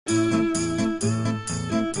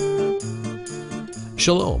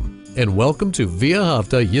Shalom, and welcome to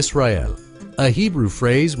V'ahavta Yisrael, a Hebrew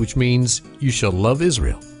phrase which means you shall love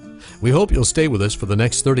Israel. We hope you'll stay with us for the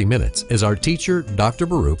next 30 minutes as our teacher, Dr.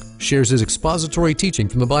 Baruch, shares his expository teaching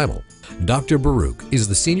from the Bible. Dr. Baruch is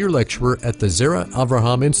the senior lecturer at the Zera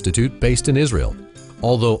Avraham Institute based in Israel.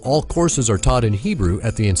 Although all courses are taught in Hebrew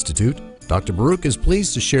at the Institute, Dr. Baruch is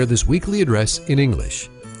pleased to share this weekly address in English.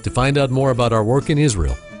 To find out more about our work in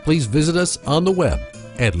Israel, please visit us on the web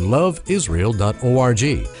at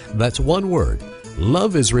loveisrael.org. That's one word,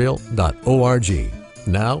 loveisrael.org.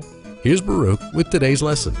 Now, here's Baruch with today's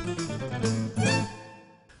lesson.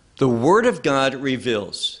 The Word of God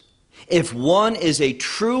reveals, if one is a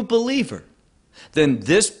true believer, then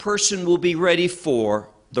this person will be ready for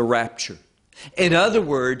the rapture. In other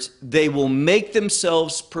words, they will make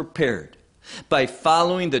themselves prepared by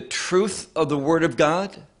following the truth of the Word of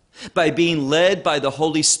God, by being led by the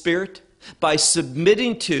Holy Spirit, by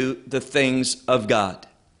submitting to the things of God.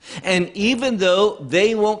 And even though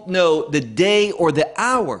they won't know the day or the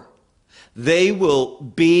hour, they will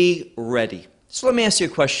be ready. So let me ask you a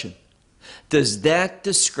question. Does that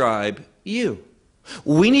describe you?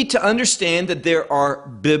 We need to understand that there are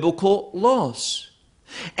biblical laws.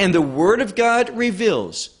 And the Word of God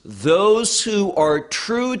reveals those who are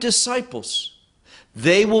true disciples,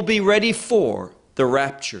 they will be ready for the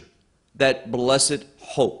rapture, that blessed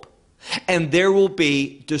hope. And there will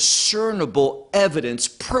be discernible evidence,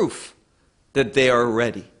 proof that they are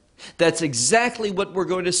ready. That's exactly what we're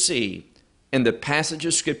going to see in the passage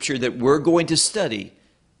of Scripture that we're going to study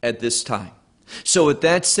at this time. So with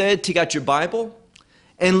that said, take out your Bible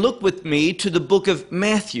and look with me to the book of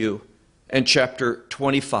Matthew and chapter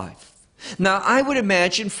 25. Now, I would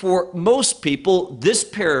imagine for most people, this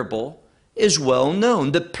parable is well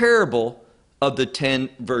known, the parable of the 10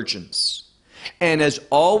 virgins. And as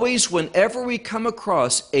always, whenever we come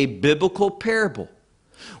across a biblical parable,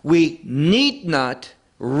 we need not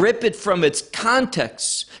rip it from its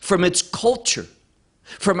context, from its culture,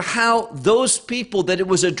 from how those people that it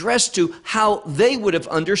was addressed to, how they would have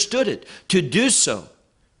understood it. To do so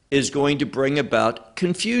is going to bring about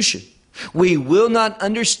confusion. We will not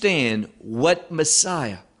understand what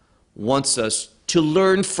Messiah wants us to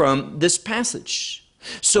learn from this passage.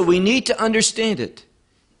 So we need to understand it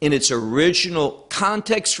in its original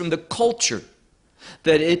context from the culture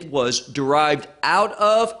that it was derived out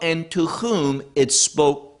of and to whom it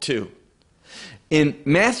spoke to. In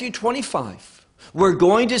Matthew 25, we're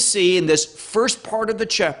going to see in this first part of the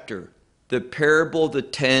chapter the parable of the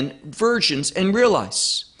 10 virgins and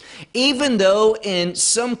realize, even though in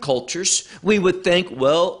some cultures we would think,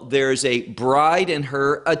 well, there's a bride and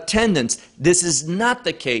her attendants, this is not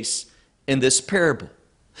the case in this parable.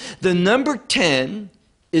 The number 10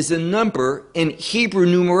 is a number in Hebrew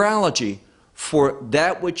numerology for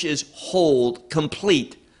that which is whole,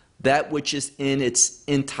 complete, that which is in its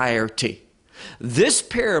entirety. This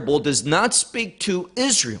parable does not speak to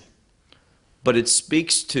Israel, but it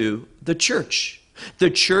speaks to the church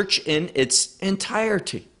in its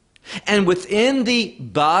entirety. And within the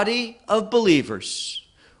body of believers,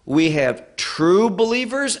 we have true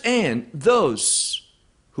believers and those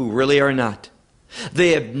who really are not.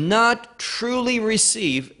 They have not truly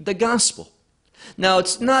received the gospel. Now,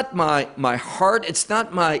 it's not my heart, it's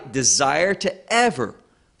not my desire to ever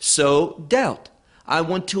sow doubt. I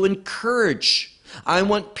want to encourage. I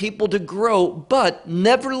want people to grow, but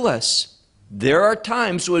nevertheless, there are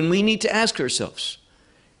times when we need to ask ourselves,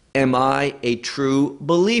 am I a true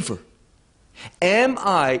believer? Am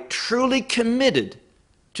I truly committed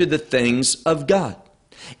to the things of God?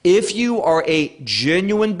 If you are a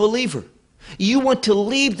genuine believer, you want to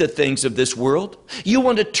leave the things of this world. You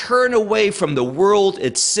want to turn away from the world,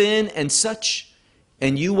 its sin and such,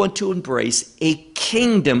 and you want to embrace a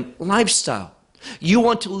kingdom lifestyle. You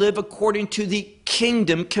want to live according to the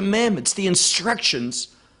kingdom commandments, the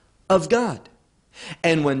instructions of God.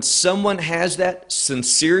 And when someone has that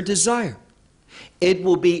sincere desire, it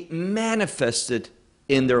will be manifested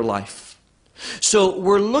in their life. So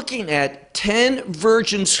we're looking at 10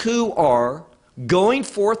 virgins who are going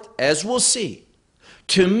forth, as we'll see,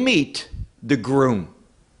 to meet the groom.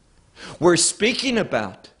 We're speaking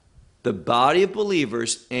about the body of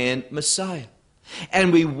believers and Messiah.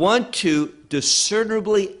 And we want to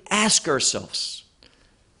discernibly ask ourselves,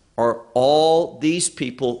 are all these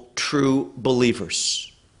people true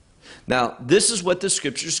believers? Now, this is what the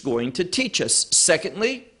Scripture is going to teach us.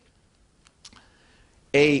 Secondly,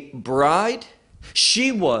 a bride,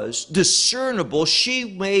 she was discernible. She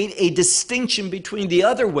made a distinction between the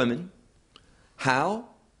other women. How?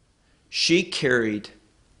 She carried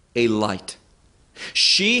a light.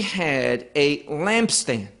 She had a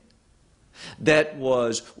lampstand. that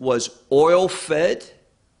was oil fed,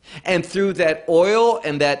 and through that oil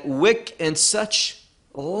and that wick and such,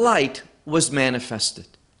 light was manifested.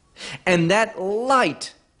 And that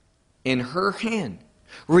light in her hand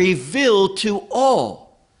revealed to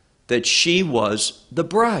all that she was the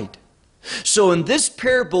bride. So in this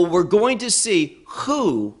parable, we're going to see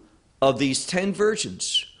who of these 10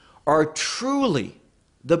 virgins are truly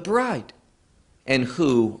the bride and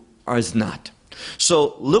who is not.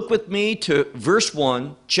 So look with me to verse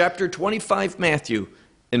 1, chapter 25, Matthew,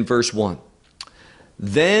 in verse 1.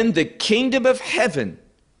 Then the kingdom of heaven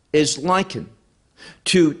is likened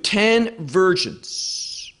to 10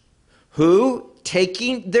 virgins who,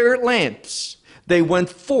 taking their lamps, they went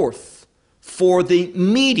forth for the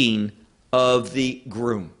meeting of the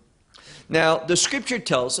groom. Now, the scripture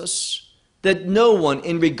tells us that no one,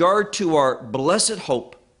 in regard to our blessed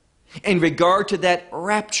hope, in regard to that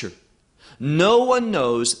rapture, no one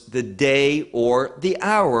knows the day or the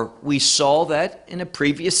hour. We saw that in a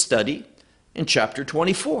previous study in chapter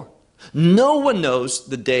 24. No one knows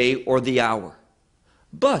the day or the hour.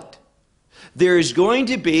 But there is going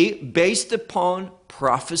to be, based upon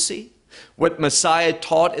prophecy, what Messiah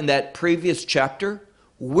taught in that previous chapter,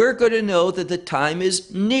 we're going to know that the time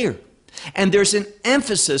is near. And there's an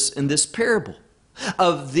emphasis in this parable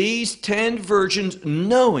of these 10 virgins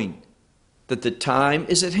knowing that the time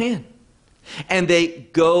is at hand. And they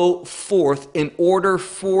go forth in order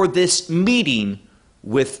for this meeting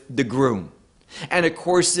with the groom. And of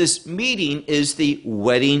course, this meeting is the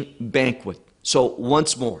wedding banquet. So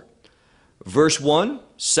once more, verse 1,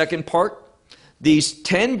 second part, these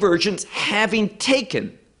 10 virgins having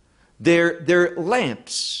taken their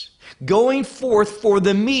lamps, going forth for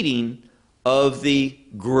the meeting of the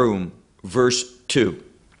groom. Verse 2.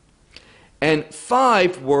 And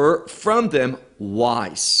 5 were from them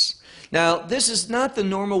wise. Now, this is not the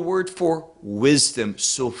normal word for wisdom,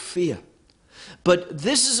 Sophia, but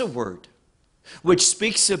this is a word which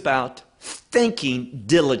speaks about thinking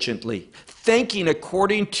diligently, thinking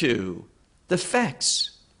according to the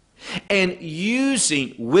facts, and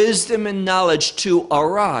using wisdom and knowledge to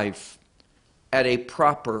arrive at a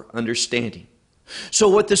proper understanding. So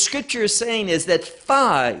what the scripture is saying is that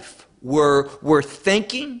 5 were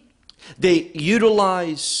thinking. They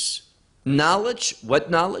utilize knowledge.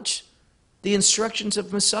 What knowledge? The instructions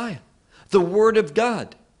of Messiah, the Word of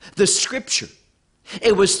God, the Scripture.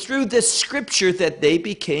 It was through this Scripture that they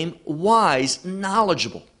became wise,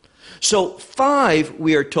 knowledgeable. So 5,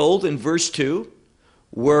 we are told in verse 2,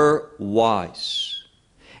 were wise.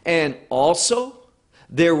 And also,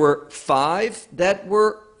 there were 5 that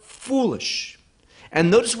were foolish. And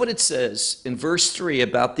notice what it says in verse 3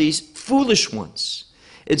 about these foolish ones.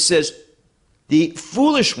 It says, the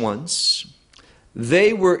foolish ones,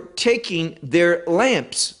 they were taking their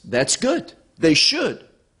lamps. That's good. They should.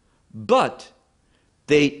 But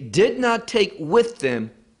they did not take with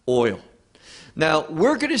them oil. Now,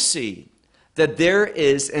 we're going to see that there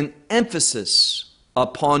is an emphasis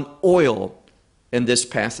upon oil in this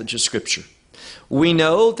passage of Scripture. We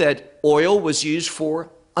know that oil was used for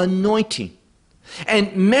anointing.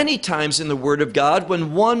 And many times in the Word of God,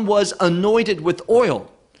 when one was anointed with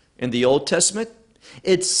oil in the Old Testament,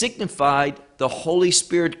 it signified the Holy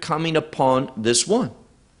Spirit coming upon this one.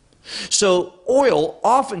 So oil,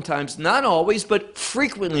 oftentimes, not always, but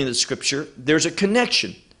frequently in the Scripture, there's a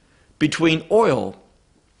connection between oil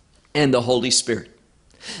and the Holy Spirit.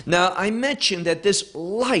 Now, I mentioned that this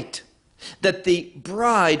light that the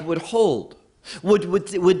bride would hold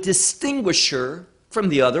would distinguish her from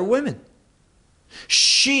the other women.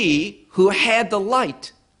 She who had the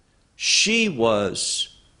light, she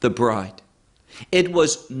was the bride. It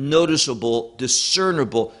was noticeable,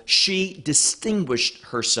 discernible. She distinguished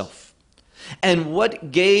herself. And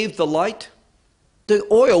what gave the light? The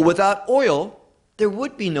oil. Without oil, there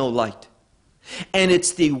would be no light. And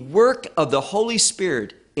it's the work of the Holy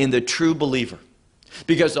Spirit in the true believer.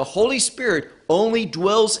 Because the Holy Spirit only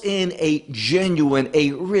dwells in a genuine,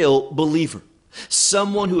 a real believer.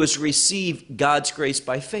 Someone who has received God's grace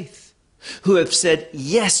by faith, who have said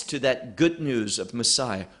yes to that good news of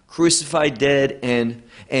Messiah, crucified, dead,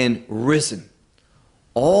 and risen.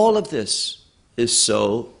 All of this is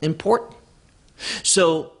so important.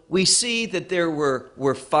 So we see that there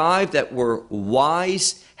were 5 that were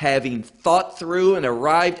wise, having thought through and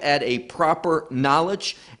arrived at a proper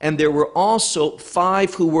knowledge. And there were also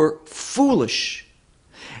 5 who were foolish.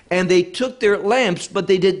 And they took their lamps, but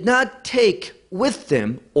they did not take with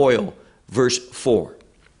them oil. Verse 4.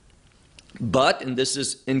 But, and this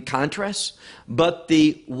is in contrast, but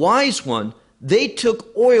the wise one, they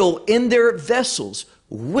took oil in their vessels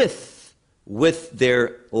with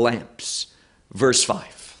their lamps. verse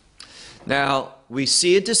 5. Now, we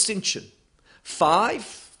see a distinction.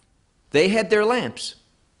 5, they had their lamps,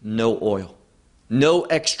 no oil, no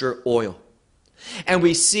extra oil. And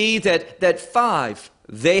we see that 5,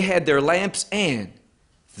 they had their lamps and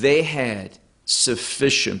they had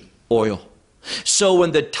sufficient oil. So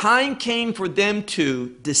when the time came for them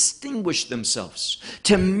to distinguish themselves,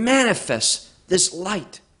 to manifest this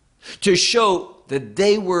light, to show that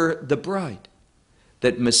they were the bride,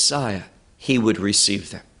 that Messiah, he would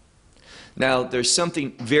receive them. Now, there's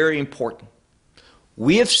something very important.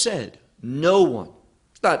 We have said no one,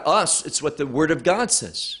 it's not us, it's what the Word of God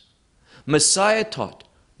says. Messiah taught,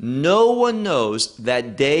 no one knows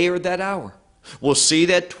that day or that hour. We'll see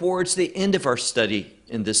that towards the end of our study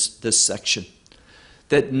in this section,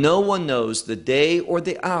 that no one knows the day or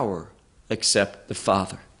the hour except the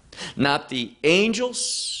Father. Not the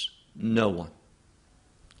angels, no one.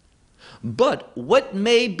 But what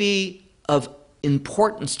may be of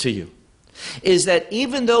importance to you is that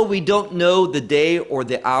even though we don't know the day or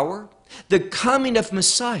the hour, the coming of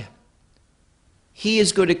Messiah, he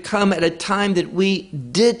is going to come at a time that we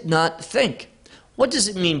did not think. What does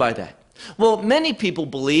it mean by that? Well, many people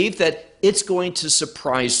believe that it's going to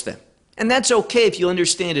surprise them. And that's okay if you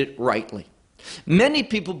understand it rightly. Many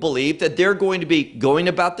people believe that they're going to be going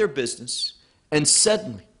about their business, and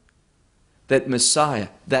suddenly that Messiah,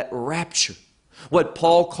 that rapture, what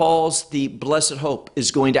Paul calls the blessed hope,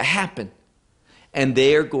 is going to happen. And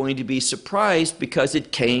they are going to be surprised because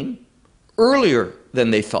it came earlier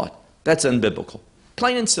than they thought. That's unbiblical.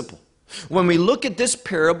 Plain and simple. When we look at this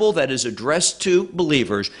parable that is addressed to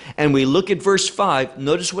believers, and we look at verse 5,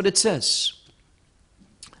 notice what it says.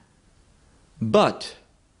 But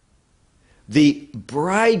the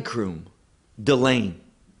bridegroom delaying.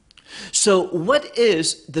 So what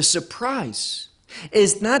is the surprise?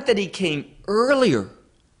 Is not that he came earlier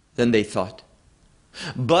than they thought,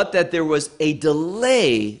 but that there was a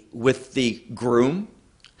delay with the groom,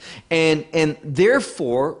 and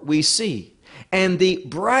therefore we see, and the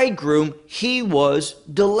bridegroom, he was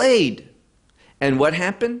delayed. And what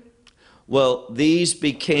happened? Well, these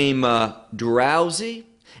became drowsy,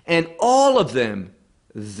 and all of them,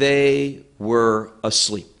 they were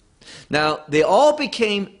asleep. Now, they all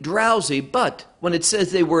became drowsy, but when it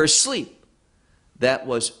says they were asleep, that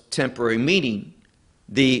was temporary, meaning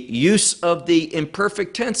the use of the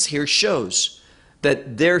imperfect tense here shows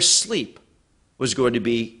that their sleep was going to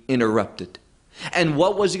be interrupted. And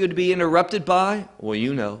what was it going to be interrupted by? Well,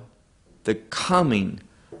 you know, the coming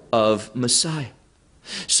of Messiah.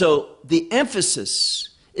 So the emphasis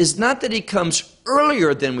is not that he comes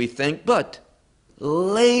earlier than we think, but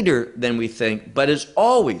later than we think. But as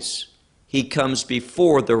always, he comes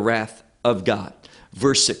before the wrath of God.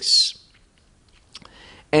 Verse 6.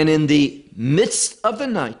 And in the midst of the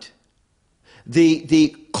night,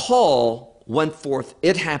 the call went forth.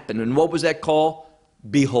 It happened. And what was that call?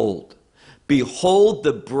 Behold. Behold,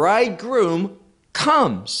 the bridegroom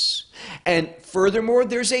comes. And furthermore,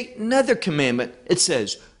 there's another commandment. It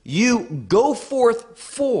says, you go forth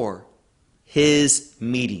for his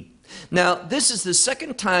meeting. Now, this is the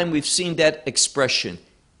second time we've seen that expression,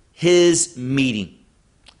 his meeting.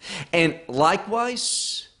 And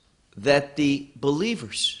likewise, that the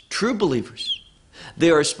believers, true believers, they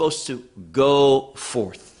are supposed to go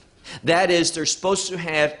forth. That is, they're supposed to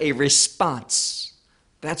have a response.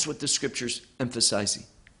 That's what the Scripture's emphasizing.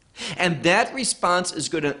 And that response is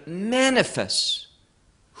going to manifest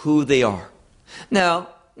who they are. Now,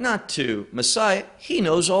 not to Messiah, he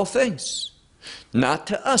knows all things. Not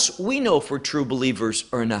to us, we know if we're true believers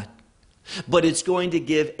or not. But it's going to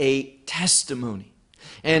give a testimony.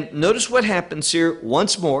 And notice what happens here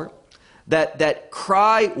once more. That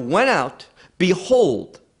cry went out,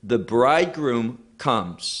 behold, the bridegroom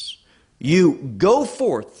comes. You go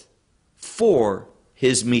forth for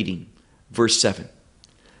his meeting. Verse 7.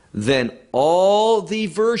 Then all the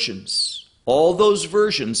virgins, all those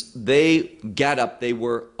virgins, they got up, they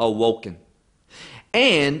were awoken.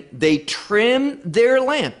 And they trimmed their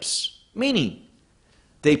lamps, meaning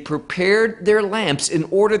they prepared their lamps in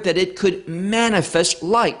order that it could manifest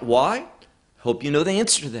light. Why? Hope you know the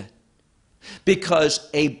answer to that. Because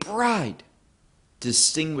a bride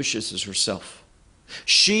distinguishes herself.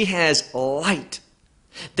 She has light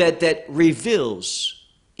that reveals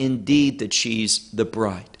indeed that she's the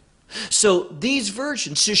bride. So these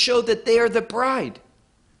virgins, to show that they are the bride,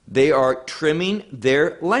 they are trimming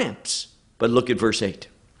their lamps. But look at verse 8.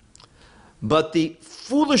 But the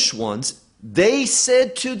foolish ones, they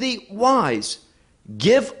said to the wise,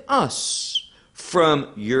 give us from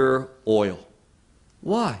your oil.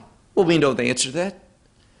 Why? Well, we know the answer to that.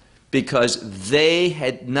 because they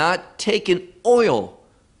had not taken oil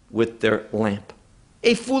with their lamp.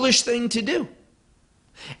 A foolish thing to do.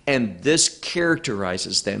 And this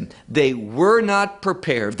characterizes them. They were not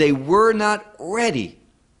prepared. They were not ready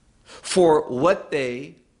for what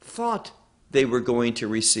they thought they were going to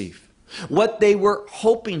receive, what they were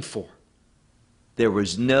hoping for. There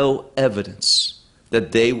was no evidence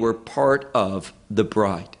that they were part of the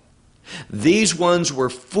bride. These ones were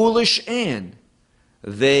foolish, and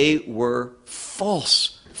they were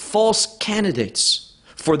false candidates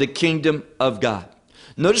for the kingdom of God.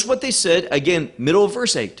 Notice what they said, again, middle of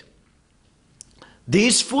verse 8.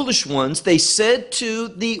 These foolish ones, they said to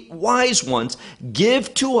the wise ones,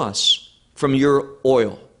 give to us from your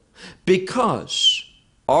oil, because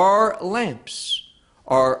our lamps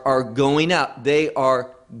are going out. They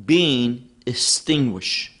are being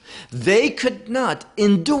extinguished. They could not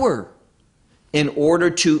endure in order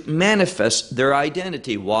to manifest their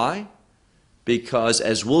identity. Why? Because,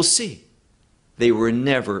 as we'll see, they were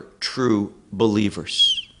never true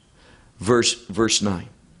believers. Verse 9.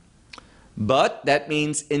 But that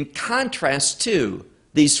means, in contrast to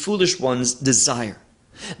these foolish ones' desire,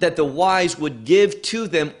 that the wise would give to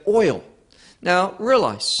them oil. Now,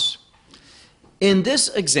 realize, in this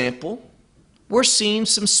example, we're seeing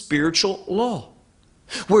some spiritual law.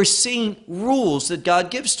 We're seeing rules that God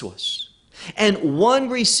gives to us. And one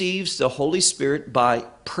receives the Holy Spirit by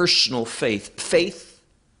personal faith. Faith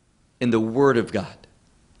in the Word of God,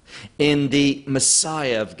 in the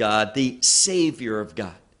Messiah of God, the Savior of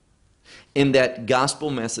God, in that gospel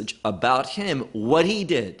message about Him, what He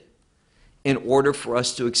did in order for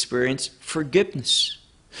us to experience forgiveness,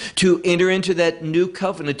 to enter into that new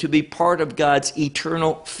covenant, to be part of God's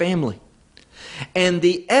eternal family. And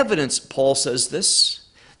the evidence, Paul says this,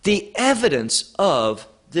 the evidence of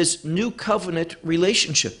this new covenant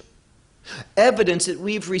relationship, evidence that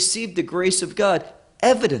we've received the grace of God,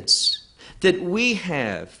 evidence that we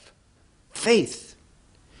have faith,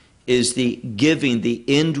 is the giving, the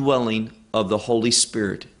indwelling of the Holy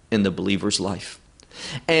Spirit in the believer's life.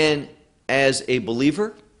 And as a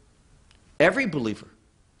believer, every believer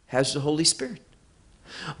has the Holy Spirit.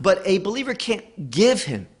 But a believer can't give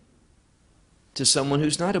Him to someone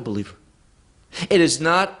who's not a believer. It is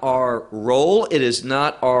not our role, it is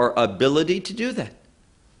not our ability to do that.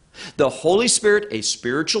 The Holy Spirit, a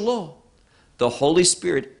spiritual law, the Holy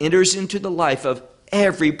Spirit enters into the life of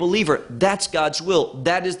every believer. That's God's will.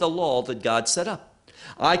 That is the law that God set up.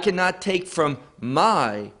 I cannot take from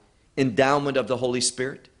my endowment of the Holy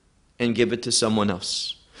Spirit and give it to someone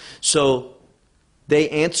else. So they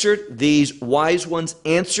answered, these wise ones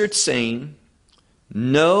answered, saying,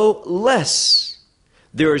 no less.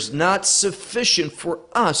 There is not sufficient for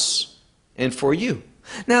us and for you.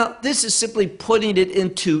 Now, this is simply putting it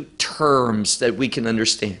into terms that we can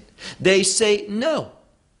understand. They say, no,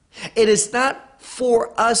 it is not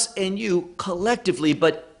for us and you collectively,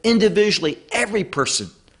 but individually. Every person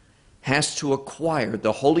has to acquire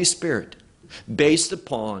the Holy Spirit based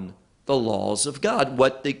upon the laws of God,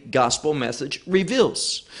 what the gospel message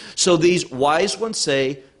reveals. So these wise ones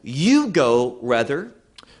say, you go rather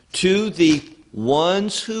to the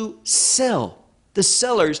ones who sell, the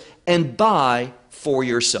sellers, and buy for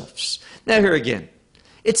yourselves. Now here again,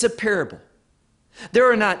 it's a parable. There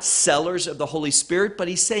are not sellers of the Holy Spirit, but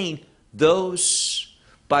he's saying those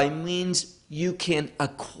by means you can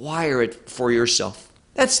acquire it for yourself.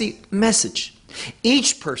 That's the message.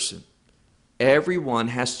 Each person, everyone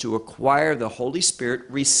has to acquire the Holy Spirit,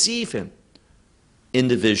 receive Him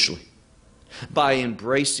individually by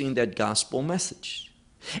embracing that gospel message.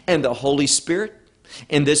 And the Holy Spirit,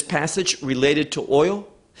 in this passage related to oil,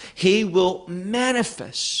 He will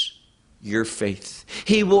manifest your faith.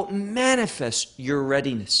 He will manifest your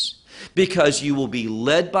readiness, because you will be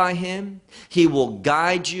led by Him. He will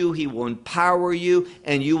guide you. He will empower you,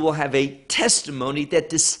 and you will have a testimony that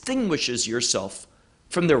distinguishes yourself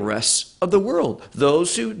from the rest of the world,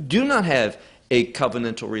 those who do not have a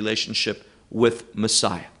covenantal relationship with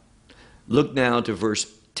Messiah. Look now to verse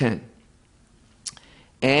 10.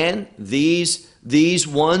 And these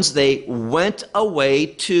ones, they went away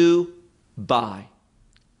to buy.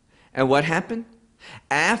 And what happened?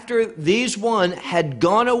 After these one had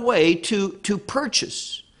gone away to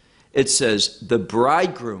purchase, it says the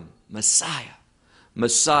bridegroom,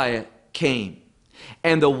 Messiah came.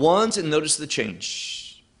 And the ones, and notice the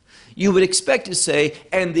change. You would expect to say,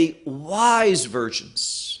 and the wise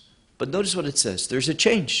virgins. But notice what it says. There's a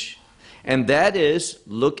change. And that is,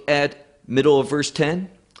 look at middle of verse 10.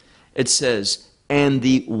 It says, and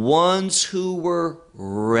the ones who were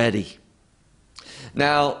ready.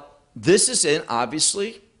 Now, this is in,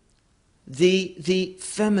 obviously, the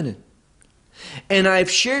feminine. And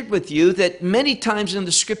I've shared with you that many times in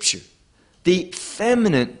the Scripture, the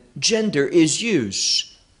feminine gender is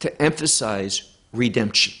used to emphasize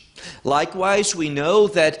redemption. Likewise, we know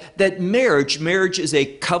that marriage is a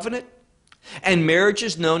covenant, and marriage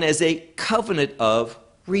is known as a covenant of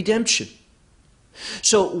redemption.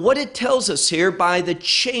 So what it tells us here by the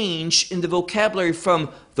change in the vocabulary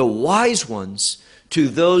from the wise ones to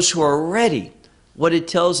those who are ready, what it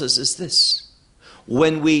tells us is this: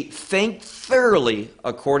 when we think thoroughly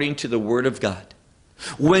according to the Word of God,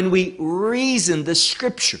 when we reason the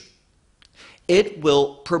Scripture, it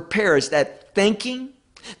will prepare us. That thinking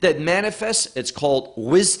that manifests, it's called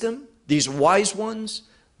wisdom. These wise ones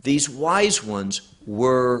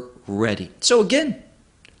were ready. So again,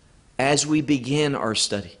 as we begin our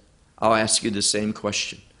study, I'll ask you the same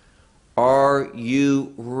question. Are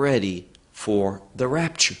you ready for the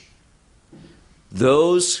rapture?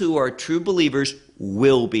 Those who are true believers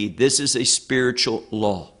will be. This is a spiritual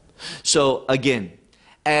law. So again,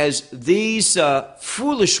 as these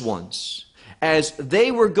foolish ones, as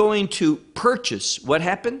they were going to purchase, what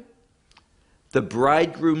happened? The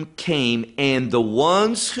bridegroom came, and the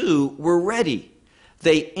ones who were ready,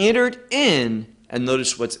 they entered in, and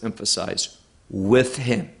notice what's emphasized, with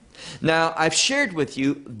him. Now, I've shared with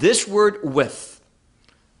you this word with.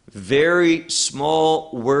 Very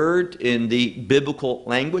small word in the biblical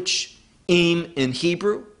language. Im in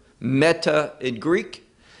Hebrew, meta in Greek,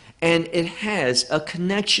 and it has a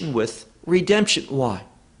connection with redemption. Why?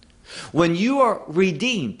 When you are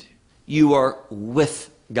redeemed, you are with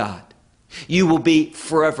God. You will be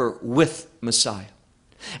forever with Messiah.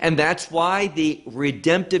 And that's why the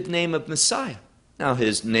redemptive name of Messiah. Now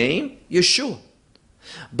his name, Yeshua.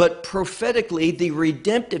 But prophetically, the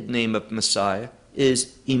redemptive name of Messiah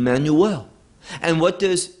is Emmanuel. And what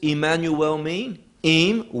does Emmanuel mean?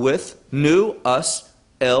 Im, with, nu, us,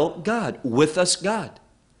 el, God. With us, God.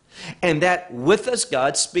 And that with us,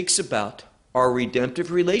 God speaks about our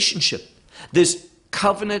redemptive relationship. This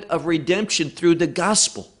covenant of redemption through the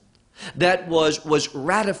gospel that was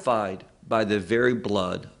ratified by the very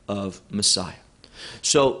blood of Messiah.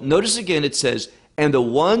 So notice again it says, and the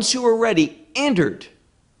ones who were ready entered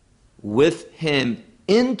with him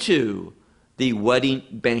into the wedding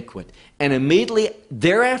banquet. And immediately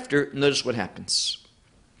thereafter, notice what happens.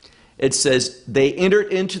 It says, they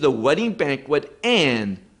entered into the wedding banquet,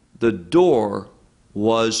 and the door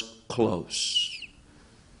was closed.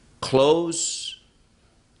 Closed,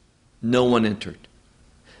 no one entered.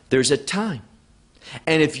 There's a time.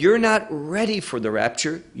 And if you're not ready for the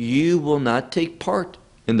rapture, you will not take part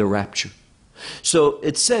in the rapture. So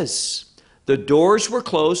it says, the doors were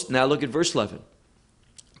closed. Now look at verse 11.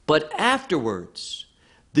 But afterwards,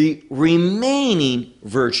 the remaining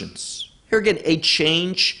virgins. Here again, a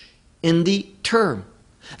change in the term.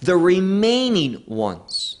 The remaining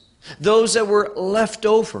ones. Those that were left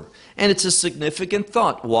over. And it's a significant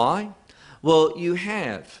thought. Why? Well, you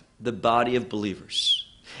have the body of believers.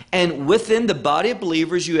 And within the body of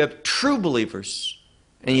believers, you have true believers.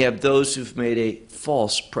 And you have those who've made a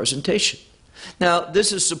false presentation. Now,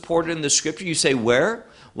 this is supported in the Scripture. You say, where?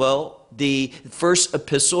 Well, the first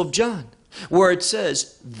epistle of John, where it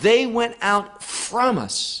says, they went out from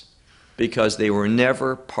us because they were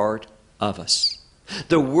never part of us.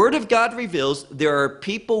 The Word of God reveals there are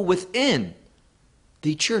people within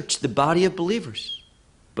the church, the body of believers,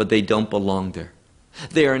 but they don't belong there.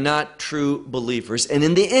 They are not true believers. And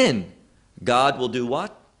in the end, God will do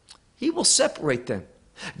what? He will separate them.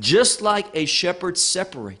 Just like a shepherd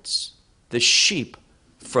separates the sheep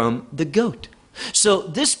from the goat. So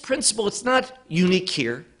this principle, it's not unique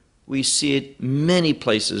here. We see it many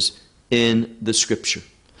places in the Scripture.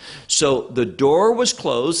 So the door was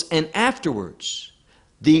closed, and afterwards,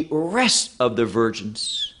 the rest of the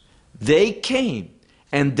virgins, they came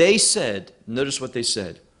and they said, notice what they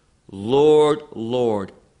said, Lord,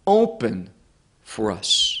 Lord, open for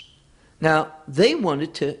us. Now, they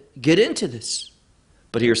wanted to get into this,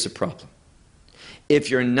 but here's the problem. If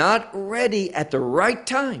you're not ready at the right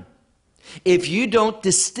time, if you don't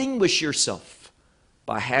distinguish yourself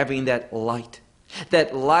by having that light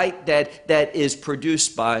that is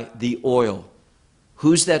produced by the oil.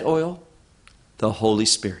 Who's that oil? The Holy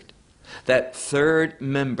Spirit, that third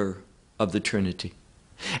member of the Trinity.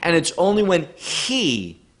 And it's only when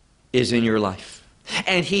He is in your life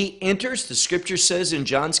and He enters, the Scripture says in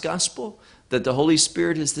John's Gospel, that the Holy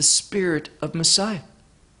Spirit is the Spirit of Messiah.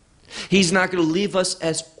 He's not going to leave us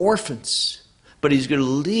as orphans, but He's going to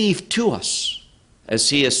leave to us as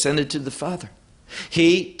He ascended to the Father.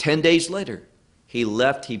 10 days later, He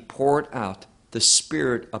left, He poured out the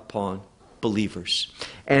Spirit upon believers.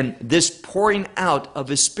 And this pouring out of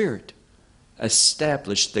His Spirit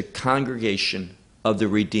established the congregation of the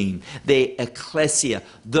redeemed, the ecclesia.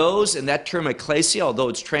 Those, and that term ecclesia, although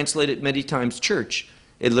it's translated many times church,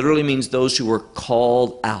 it literally means those who were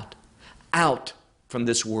called out from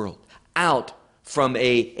this world, out from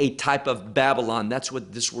a type of Babylon. That's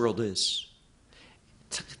what this world is.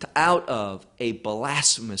 Out of a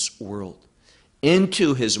blasphemous world,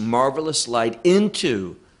 into His marvelous light,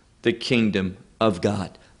 into the kingdom of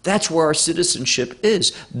God. That's where our citizenship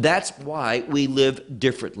is. That's why we live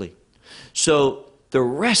differently. So the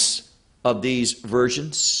rest of these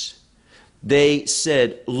versions, they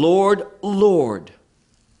said, Lord, Lord,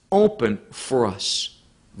 open for us.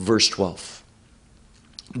 Verse 12.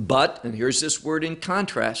 But, and here's this word in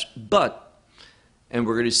contrast, but, and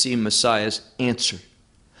we're going to see Messiah's answer.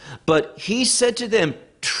 But He said to them,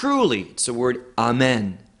 truly, it's the word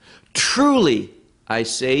amen, truly I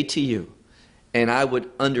say to you, and I would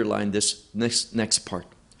underline this next part.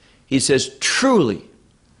 He says, truly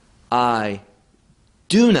I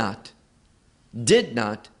do not, did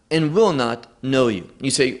not, and will not know you.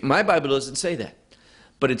 You say, my Bible doesn't say that.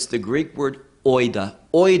 But it's the Greek word oida.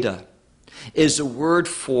 Oida is a word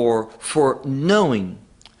for knowing,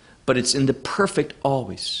 but it's in the perfect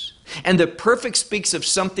always. And the perfect speaks of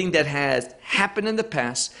something that has happened in the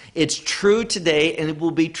past. It's true today, and it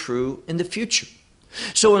will be true in the future.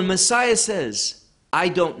 So when Messiah says, I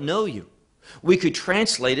don't know you, we could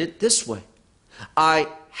translate it this way. I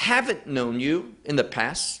haven't known you in the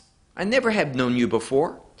past. I never have known you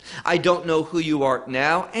before. I don't know who you are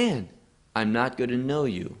now, and I'm not going to know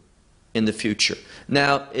you in the future.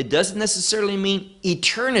 Now, it doesn't necessarily mean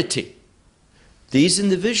eternity. These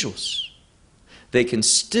individuals, they can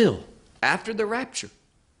still, after the rapture,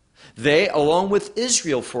 they, along with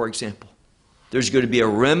Israel, for example, there's going to be a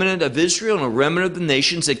remnant of Israel and a remnant of the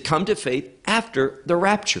nations that come to faith after the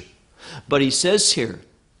rapture. But he says here,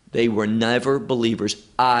 they were never believers.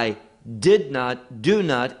 I did not, do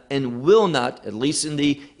not, and will not, at least in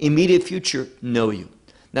the immediate future, know you.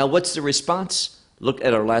 Now, what's the response? Look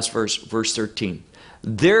at our last verse, verse 13.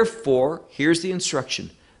 Therefore, here's the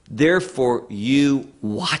instruction. Therefore, you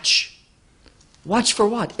watch. Watch for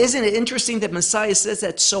what? Isn't it interesting that Messiah says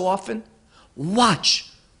that so often?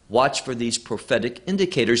 Watch. Watch for these prophetic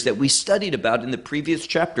indicators that we studied about in the previous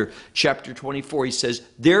chapter, chapter 24. He says,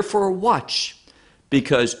 therefore watch,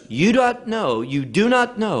 because you do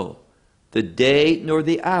not know the day nor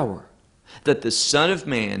the hour that the Son of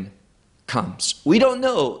Man comes. We don't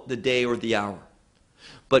know the day or the hour,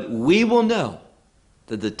 but we will know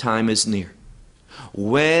that the time is near.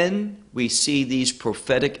 When we see these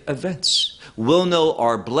prophetic events, we'll know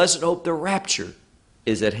our blessed hope, the rapture,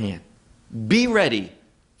 is at hand. Be ready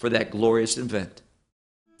for that glorious event.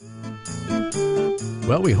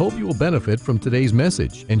 Well, we hope you will benefit from today's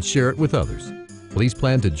message and share it with others. Please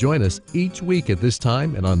plan to join us each week at this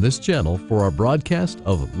time and on this channel for our broadcast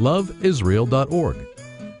of loveisrael.org.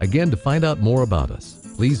 Again, to find out more about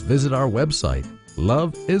us, please visit our website,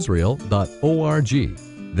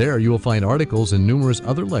 loveisrael.org. There you will find articles and numerous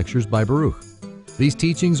other lectures by Baruch. These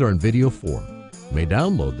teachings are in video form. You may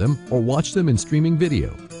download them or watch them in streaming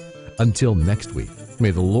video. Until next week,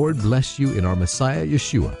 may the Lord bless you in our Messiah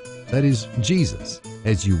Yeshua, that is Jesus,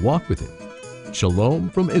 as you walk with Him. Shalom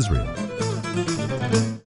from Israel.